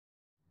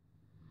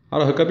How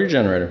to hook up your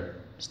generator.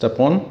 Step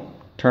 1,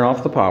 turn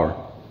off the power.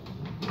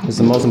 This is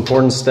the most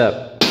important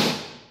step.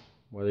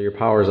 Whether your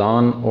power is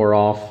on or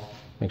off,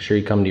 make sure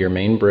you come to your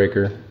main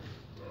breaker,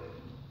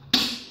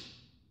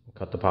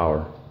 cut the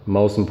power.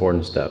 Most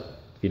important step.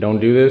 If you don't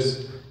do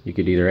this, you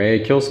could either A,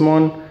 kill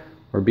someone,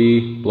 or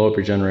B, blow up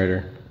your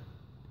generator.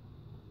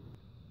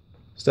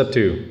 Step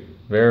 2,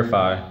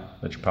 verify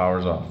that your power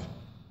is off.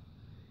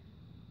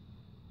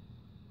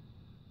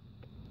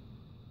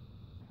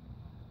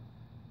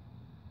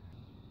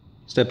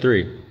 Step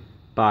 3,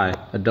 buy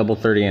a double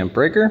 30 amp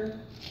breaker,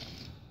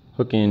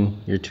 hook in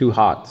your 2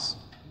 hots,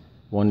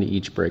 one to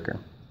each breaker.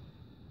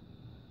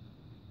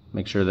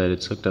 Make sure that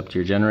it's hooked up to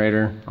your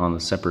generator on the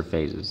separate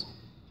phases.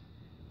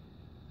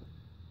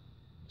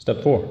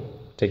 Step 4,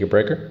 take your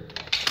breaker,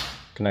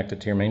 connect it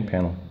to your main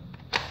panel.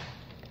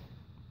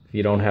 If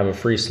you don't have a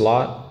free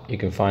slot, you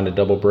can find a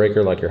double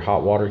breaker like your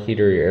hot water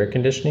heater or your air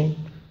conditioning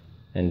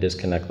and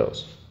disconnect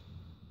those.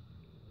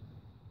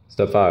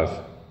 Step 5,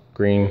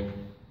 green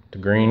to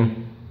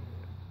green,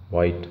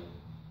 white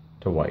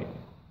to white.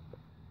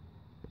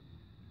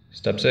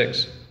 Step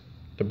 6,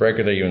 the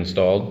breaker that you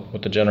installed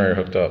with the generator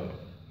hooked up,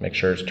 make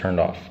sure it's turned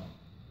off.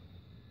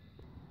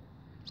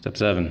 Step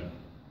 7,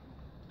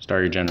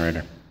 start your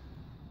generator.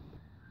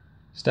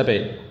 Step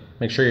 8,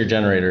 make sure your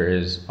generator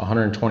is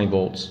 120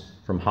 volts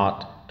from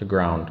hot to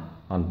ground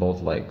on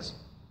both legs.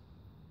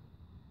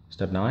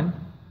 Step 9,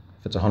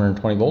 if it's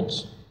 120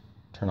 volts,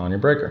 turn on your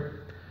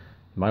breaker.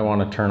 You might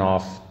want to turn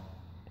off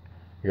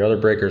your other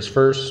breakers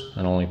first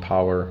and only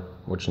power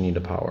what you need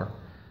to power.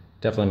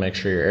 Definitely make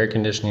sure your air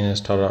conditioning is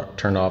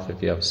turned off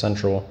if you have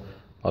central,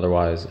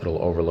 otherwise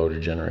it'll overload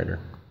your generator.